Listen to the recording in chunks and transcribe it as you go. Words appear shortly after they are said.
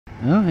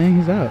Oh, and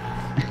he's out.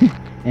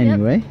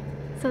 Anyway. Yep.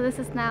 So this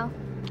is now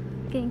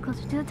getting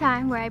closer to the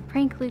time where I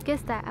prank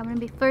Lucas that I'm gonna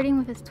be flirting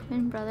with his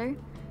twin brother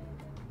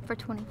for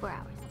 24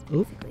 hours,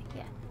 basically. Oop.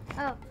 Yeah.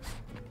 Oh.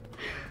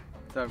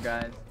 What's up,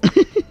 guys?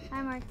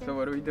 Hi, Marcus. So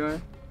what are we doing?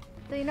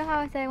 So you know how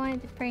I said I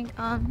wanted to prank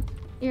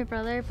your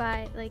brother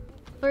by like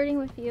flirting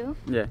with you?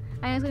 Yeah.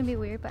 I know it's gonna be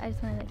weird, but I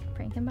just wanna like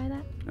prank him by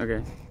that.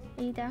 Okay.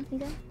 Are you down? You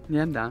down?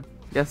 Yeah, I'm down.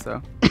 Guess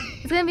so.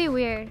 It's gonna be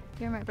weird.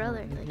 You're my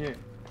brother. Like, Here.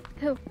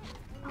 who?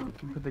 Oh.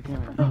 Put the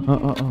camera.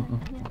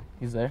 Yeah.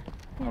 He's there?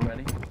 Yeah.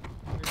 Already?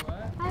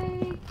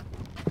 Hi.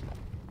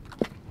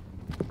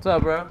 What's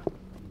up, bro?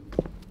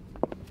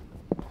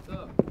 What's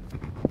up?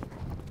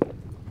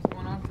 What's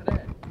going on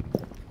today?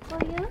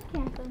 Well, you look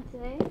handsome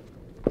today.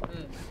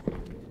 Hey.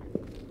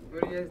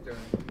 What are you guys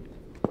doing?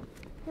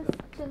 Just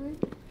chilling.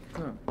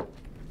 What's up?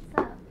 What's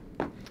up?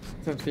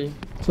 What's up, Steve?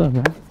 What's up,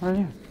 man? How are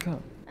you? What's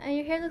up?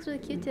 Your hair looks really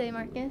cute today,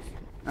 Marcus.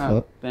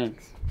 Oh,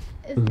 thanks.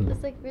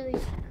 It's like really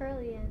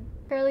curly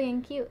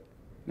and cute.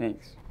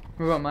 Thanks.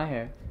 What about my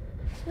hair?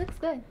 Looks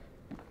good.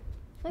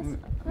 Looks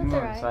I'm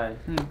alright. outside.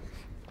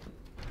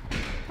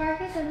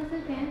 Marcus, are those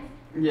good pants?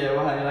 Yeah,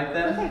 well, how you like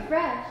that? Looks like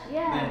fresh.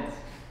 Yeah. Thanks.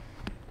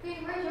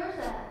 Wait, where's yours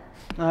at?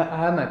 I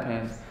have my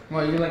pants.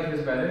 What, you like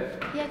his better?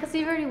 Yeah, because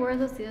you already wore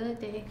those the other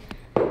day.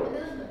 But they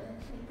look good.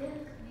 Like, they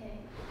look okay.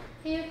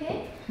 Are you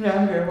okay? Yeah,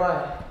 I'm good.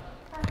 Why?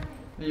 Hi.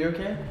 Are you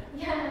okay?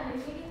 Yeah, are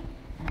you okay?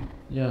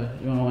 Yeah,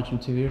 you wanna watch some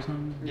TV or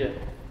something? Yeah.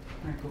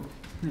 Alright, cool.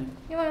 Yeah.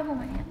 You want to hold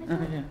my hand?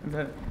 Yeah. Is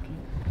that okay?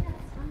 Yeah,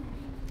 it's fine.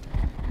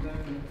 Is that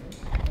okay?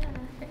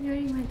 Yeah. What do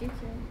you want to do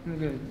today? I'm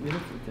good. You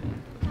look good today.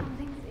 Oh,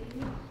 thanks,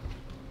 baby.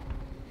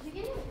 Did you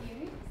get any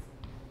earrings?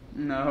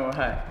 No,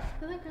 hi.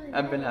 They look really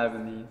I've been nice.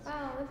 having these.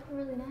 Wow, those are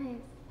really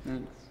nice.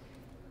 Thanks.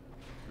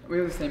 We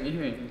have the same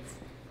earrings.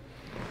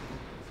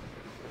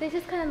 They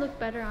just kind of look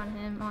better on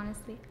him,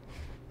 honestly.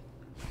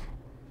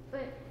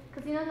 But,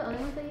 because you know the other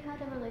ones that you had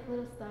that were like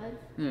little studs?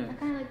 Yeah. I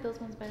kind of like those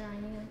ones better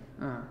on you.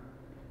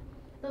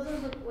 Those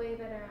ones look way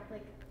better.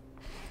 Like,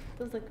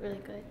 those look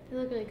really good. They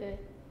look really good.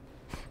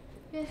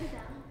 You guys sit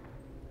down?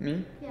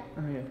 Me? Yeah.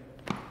 Oh, yeah.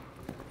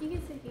 You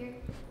can sit here.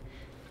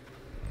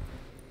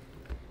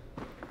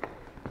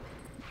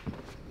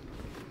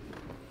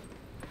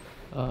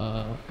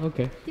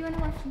 Okay. Do you want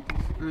to watch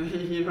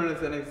something? You want to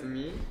sit next to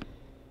me?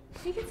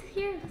 You can sit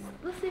here.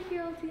 Let's sit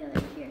here all together.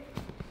 Here.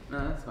 No,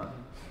 that's fine.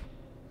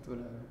 It's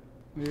whatever.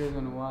 What do you guys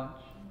want to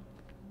watch?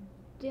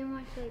 Do you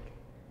want to watch, like,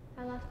 I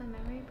Lost My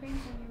Memory prank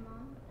on your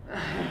mom?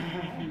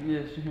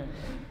 Yeah, sure.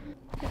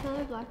 The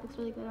color black looks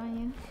really good on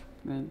you.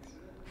 Thanks.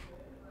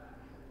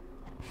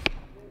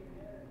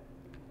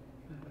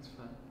 Yeah, that's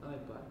fine. I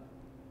like black.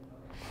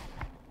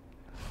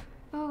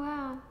 Oh,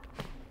 wow.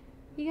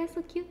 You guys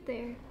look cute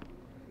there.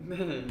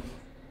 Thanks.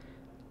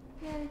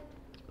 Yeah.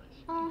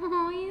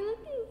 Oh, you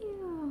look at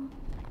you.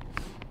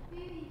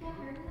 Baby, you got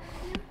hurt in that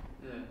too?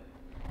 Yeah.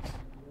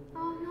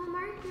 Oh no,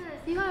 Marcus,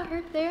 you got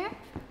hurt there?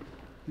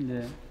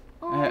 Yeah.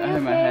 Oh, I you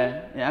hit my okay?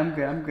 head. Yeah, I'm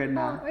good. I'm good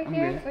now. Oh, right I'm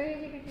here? good. Where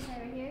did you hurt your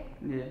head? Right here?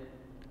 Yeah.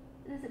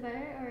 Is it better?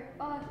 Or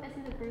oh, I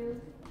see the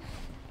bruise.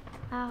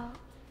 Ow.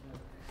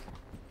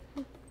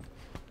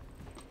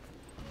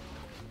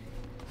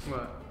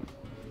 What?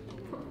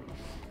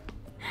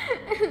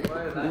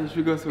 What? Should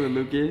we go stay with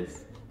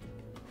Lucas?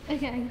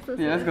 Okay, I guess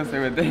Yeah, let's go stay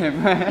with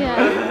him.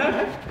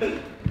 Yeah.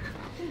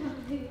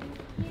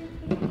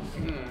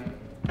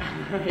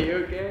 Are you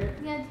okay?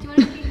 Yeah, did you want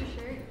to change your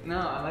shirt? No,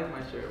 I like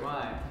my shirt.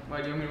 Why?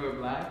 Why, do you want me to wear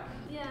black?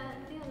 Yeah, I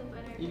think it'll look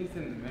better. You can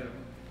sit in the middle.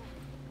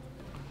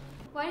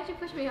 Why did you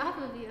push me off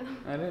of you?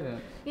 I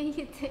didn't. Yeah, you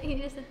just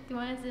said you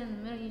wanted to sit in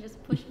the middle, you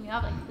just pushed me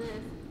off like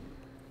this.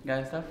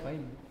 Guys, stop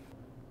fighting.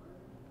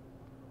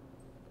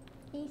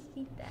 Can you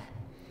see that?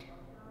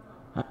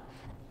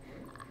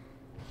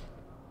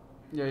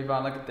 Yo,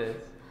 Yvonne, look at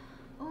this.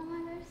 Oh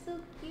my god, it's so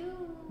cute.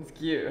 It's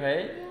cute,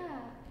 right? Yeah.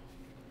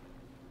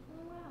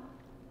 Oh wow.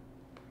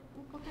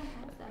 What kind of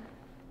house is that?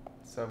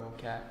 Subway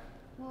cat.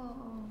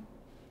 Whoa.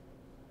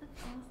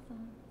 That's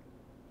awesome.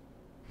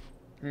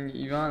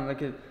 Yvonne,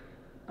 look at this.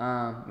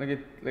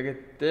 Look at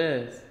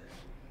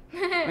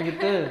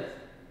this.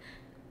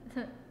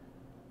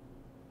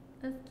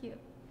 That's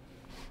cute.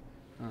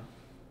 Huh.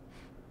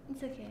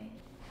 It's okay.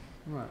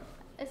 What?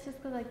 It's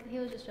just cause like he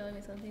was just showing me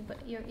something,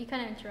 but you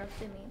kind of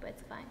interrupted me, but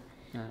it's fine.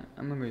 Alright,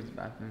 I'm gonna go use the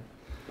bathroom.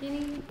 Do you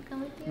need me to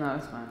come with you? No,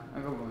 it's fine.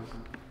 I'll go by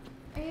myself.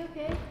 Are you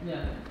okay?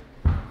 Yeah.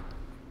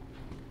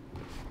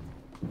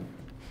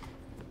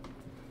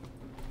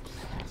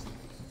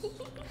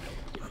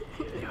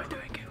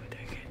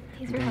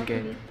 We're doing good. Thanks for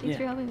helping me. Thanks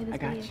for helping me this I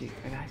got video. you.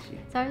 I got you.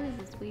 Sorry,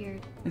 this is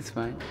weird. It's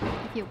fine.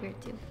 I feel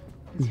weird too.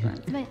 It's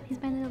fine.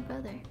 He's my little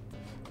brother.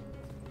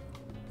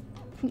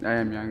 I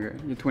am younger.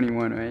 You're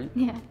 21, right?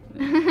 Yeah.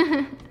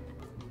 Should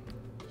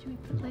we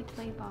put like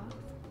play box?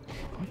 Oh,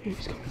 yeah,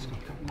 he's coming.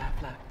 Laugh.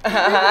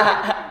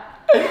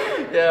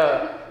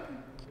 Yeah.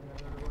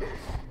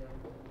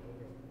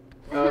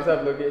 Oh, what's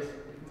up, Lucas?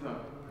 What's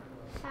up?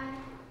 Hi.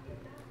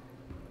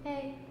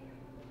 Hey.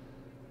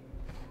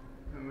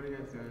 What are you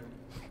guys doing?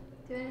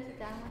 Do you want to sit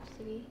down and watch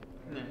TV?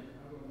 Yeah.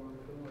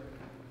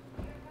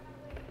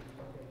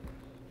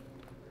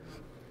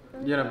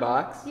 You want a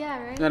box?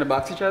 Yeah, right? You want to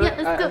box each other?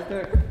 Yeah, let's go. do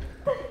it.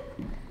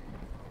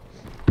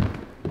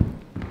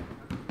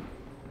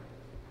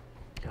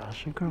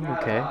 Gosh, your girl Yeah,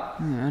 okay? I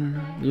don't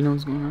know. You know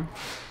what's going on?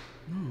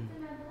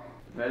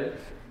 Ready?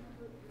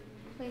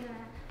 Wait a minute.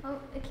 Oh,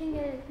 I can't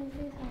get it. Can you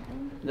say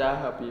something? Yeah, I'll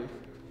help you.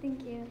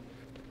 Thank you.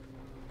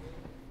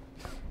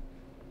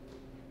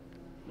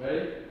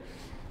 Ready?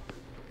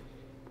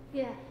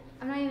 Yeah,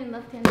 I'm not even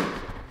left-handed.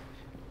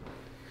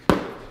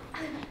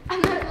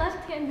 I'm not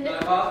left-handed. Can I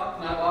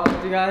box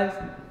with you guys?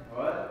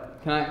 What?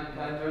 Can I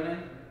join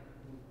in?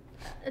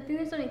 I think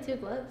there's only 2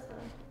 gloves, though.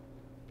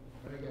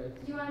 What do you guys?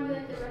 Do you want to be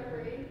like the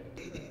referee?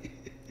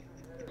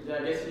 Yeah, I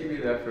guess you be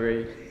the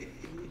referee.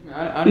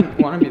 I don't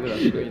want to be the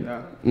referee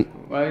though.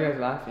 Why are you guys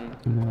laughing?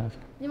 I'm not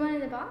laughing. You want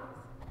in the box?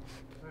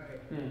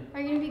 Yeah,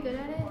 Are you gonna be good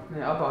at it?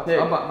 yeah I'll box.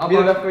 I'll be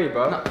the referee,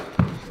 bro.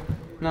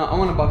 No, I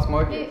want to box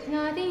Marcus.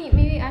 No, I think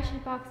maybe I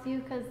should box you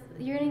because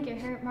you're gonna get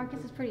hurt.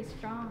 Marcus is pretty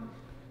strong.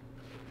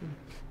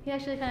 He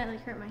actually kind of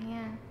like hurt my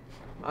hand.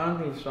 I don't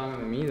think he's stronger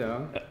than me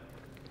though.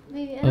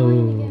 Maybe I don't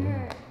want you to get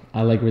hurt.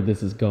 I like where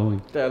this is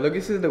going. Yeah, look,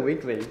 this is the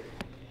weekly.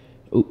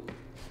 Ooh.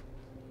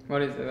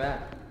 What is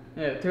that?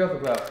 Yeah, take off the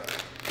glove.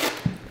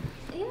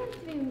 You don't have to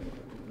be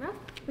rough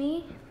with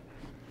me.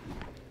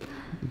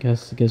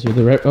 Guess you're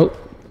the rep. Oh.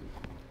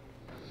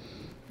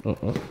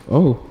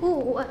 Oh. Ooh,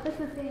 what? This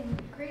is thing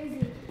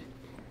crazy.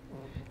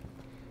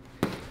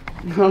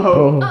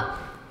 No. Oh.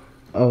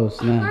 Oh,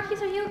 snap.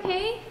 Marcus, are you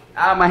okay?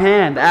 Ow, my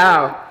hand.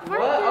 Ow. Marcus.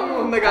 What? I'm the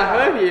one that got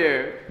hurt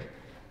here.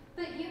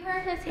 But you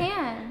hurt his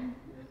hand.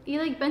 You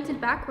like bent it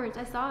backwards.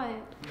 I saw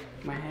it.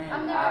 My hand.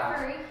 I'm the Ow.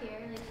 referee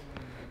here. Like,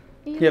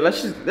 you- Here,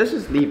 let's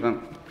just leave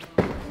him.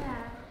 Yeah.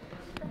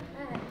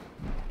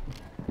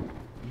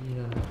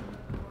 Yeah.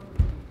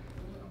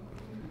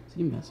 Is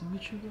he messing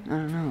with you? I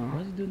don't know.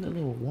 Why is he doing that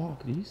little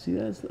walk? Do you see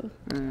that stuff?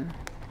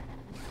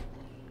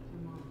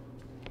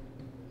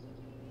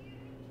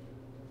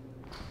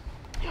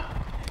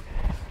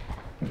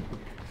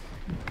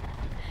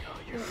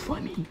 You're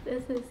funny.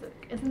 Isn't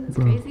this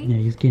Bro, crazy? yeah,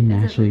 he's getting This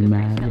is actually a good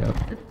mad, prank. yo.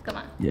 No, come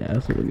on. Yeah,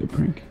 that's a really good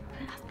prank.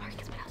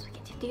 Marcus, what else we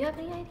can do? Do you have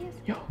any ideas?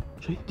 Yo,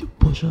 should he do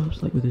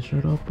push-ups like with his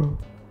shirt off, bro?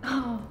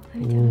 Oh, let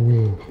me do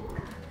it.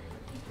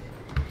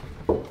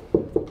 Oh.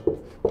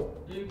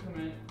 You come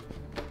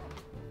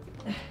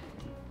in.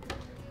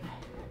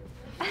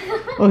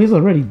 Oh, he's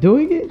already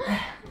doing it?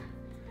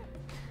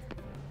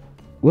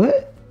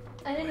 What?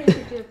 I didn't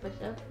even do a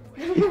push-up.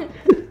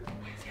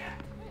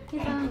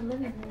 He's on the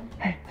living room.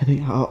 Hey, I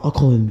think I'll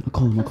call him. I'll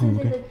call him,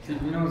 okay?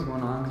 Dude, you know what's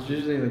going on? Because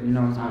usually, like, you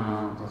know what's going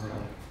on. So I was like,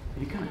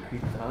 you kind of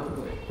creeped out.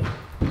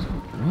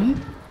 What?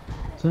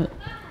 Is that?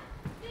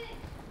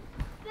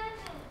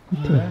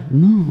 What the?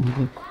 No.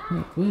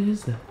 What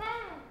is that?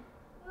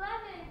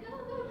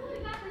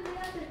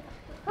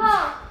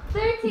 12,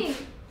 13,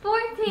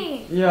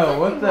 14. Yo,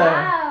 what the?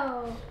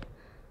 Wow.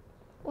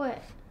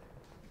 What?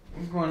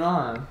 What's going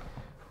on?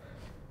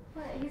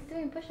 What? He's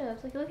doing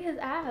push-ups. Like, look at his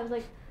abs.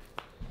 Like,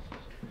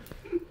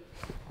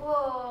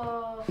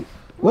 whoa.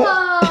 What?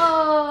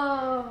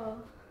 Whoa.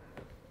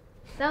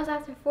 That was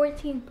after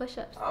 14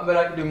 push-ups. I bet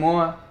I can do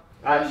more.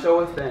 Alright, show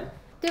us then.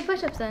 Do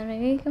push-ups then,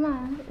 maybe. Come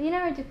on. You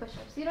never do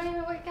push-ups. You don't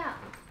even work out.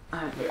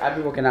 Look, I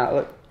be working out.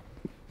 Look.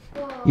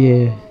 Whoa.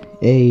 Yeah.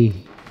 Hey.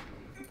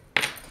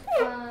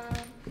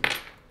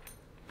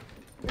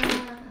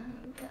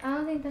 I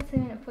don't think that's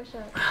even a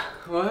push-up.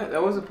 What?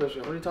 That was a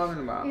push-up. What are you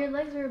talking about? Your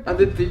legs are I bent.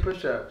 did 3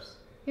 push-ups.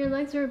 Your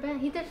legs are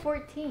bent. He did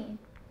 14.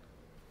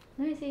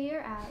 Let me see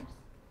your abs.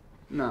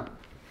 No.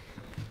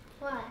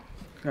 Why?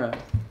 Yeah.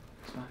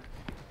 It's fine.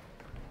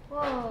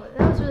 Whoa,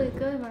 that was really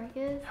good,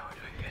 Marcus. Yeah,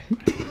 we're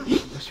doing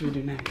good. What should we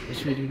do next? What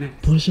should we do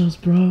next? Push-ups,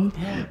 bro.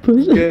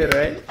 Push-ups. Good,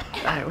 right?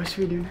 Alright, what should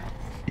we do next?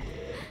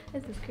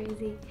 This is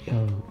crazy.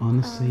 Yo,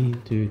 honestly,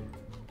 dude,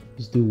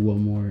 just do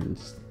one more and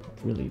just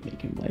really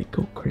make him like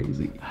go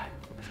crazy.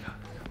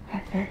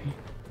 Hey,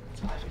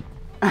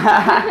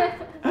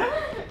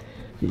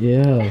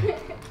 yeah.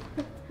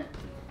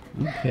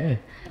 Okay.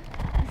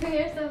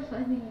 You're so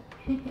funny.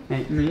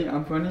 Hey, me?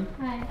 I'm funny?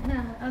 Hi.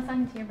 No, I was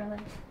talking to your brother.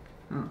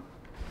 Oh.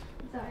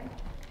 Sorry.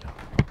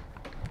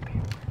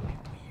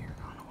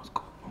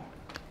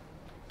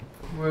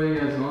 Where are you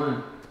guys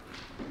going?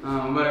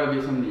 I'm about to go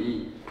get something to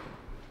eat.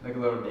 Like a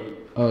little date.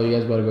 Oh, you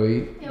guys about to go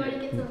eat? Yeah, we're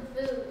gonna get some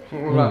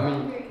food. What about me?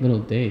 Hungry. Little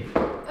date.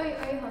 Are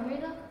you hungry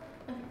though?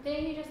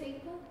 Didn't you just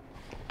eat though?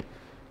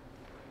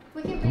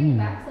 We can bring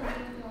back something if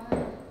you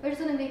want. We're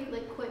just gonna make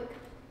like quick.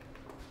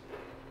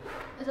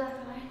 Is that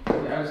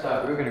fine? Yeah, I just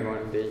thought we were gonna go on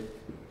a date.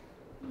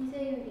 You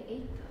said you already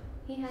ate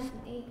though. He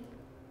hasn't ate.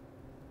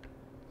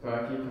 So I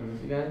keep coming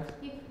with you guys?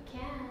 You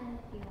can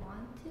if you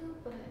want to,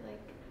 but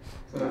like.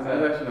 So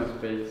there's actually no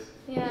space.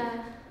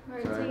 Yeah,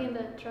 we're Sorry. taking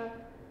the truck.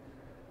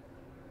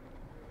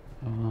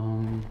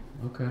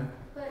 Okay.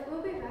 But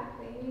we'll be back,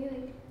 maybe.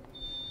 Like,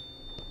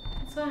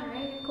 it's fine,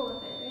 right? You're cool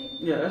with it, right?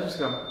 Yeah, let's just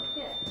go.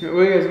 Yeah. Where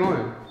are you guys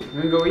going?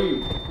 We're gonna go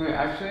eat. Wait,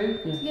 actually?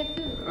 To get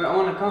food. I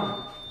wanna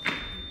come.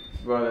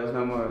 Bro, there's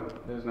no more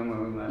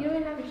room You left. don't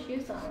even have your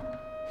shoes on.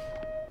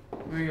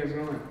 Where are you guys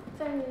going?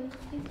 Sorry,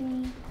 excuse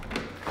me.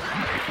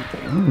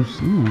 Oh,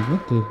 snap.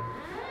 What the?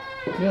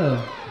 Yeah.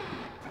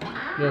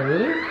 Yeah,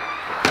 really?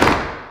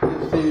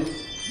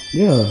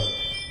 Yeah.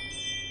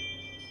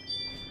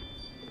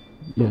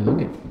 Yeah,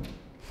 look at.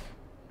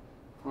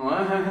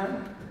 What?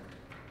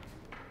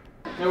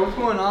 Hey, what's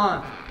going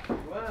on?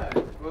 What?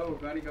 Whoa,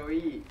 gotta go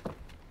eat.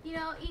 You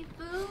know, eat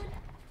food.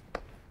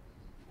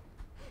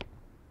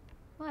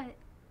 What?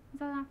 Is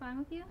that not fine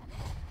with you?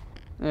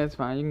 Yeah, it's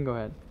fine. You can go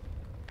ahead.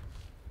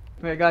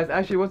 Wait, guys.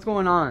 Actually, what's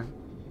going on?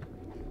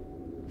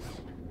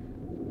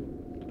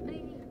 What do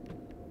you mean?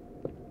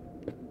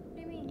 What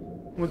do you mean?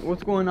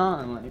 What's going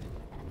on? Like,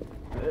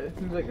 it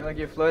seems like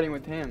you're flirting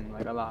with him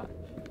like a lot.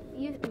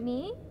 You,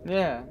 me?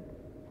 Yeah.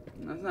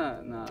 That's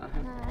not. Nah. No,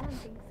 I don't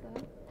think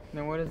so.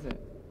 Then what is it?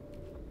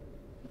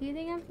 Do you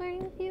think I'm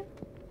flirting with you?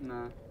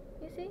 Nah.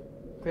 You see?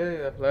 Clearly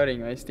they're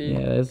flirting, right, Steve?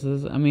 Yeah, this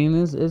is. I mean,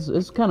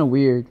 it's kind of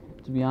weird,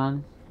 to be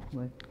honest.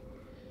 Like,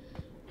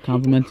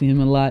 complimenting him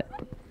a lot.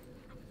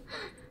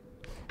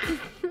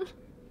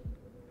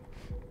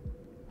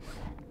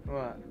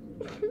 What?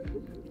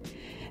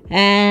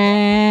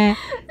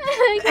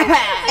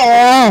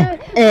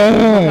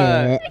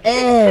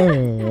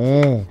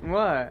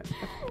 What?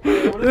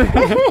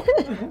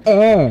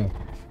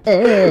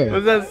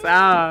 What's that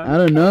sound? I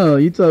don't know.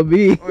 You told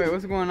me. Wait,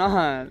 what's going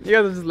on? You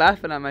guys are just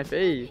laughing at my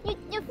face.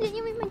 You're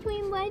flirting with my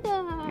twin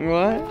brother.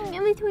 What?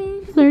 You're my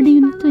twin.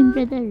 Flirting with twin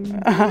brother.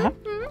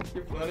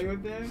 You're flirting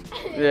with them?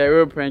 Yeah, we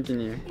were pranking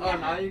you. Oh,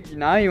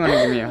 now you want to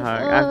give me a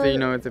hug after you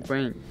know it's a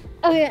prank.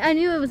 Okay, I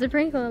knew it was a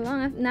prank all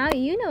along. Now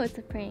you know it's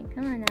a prank.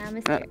 Come on now,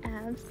 Mr.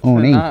 Abs. Oh,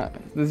 name.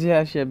 Does he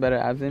actually have better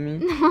abs than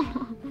me? No,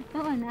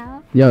 come on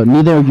now. Yo,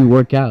 neither of you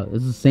work out.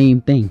 It's the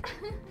same thing.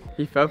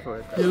 He fell for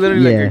it. He's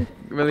literally Yeah. like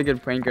a really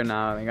good pranker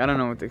now. Like, I don't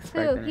know what to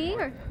expect. Who,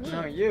 anymore. he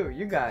or me? No,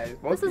 you guys.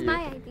 Both This was of you.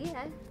 my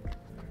idea.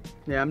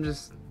 Yeah, I'm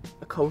just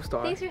a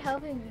co-star. Thanks for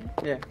helping me.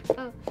 Yeah.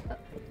 Oh.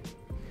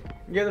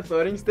 You guys are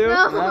floating still?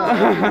 No. What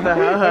the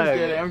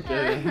hell? I'm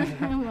kidding.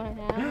 Come on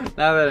now.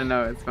 Now that I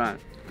know, it's fine.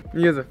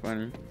 You guys are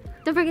funny.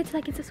 Don't forget to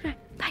like and subscribe.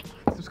 Bye.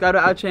 Subscribe to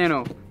our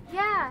channel,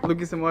 Yeah.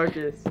 Lucas and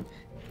Marcus.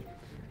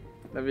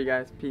 Love you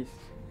guys. Peace.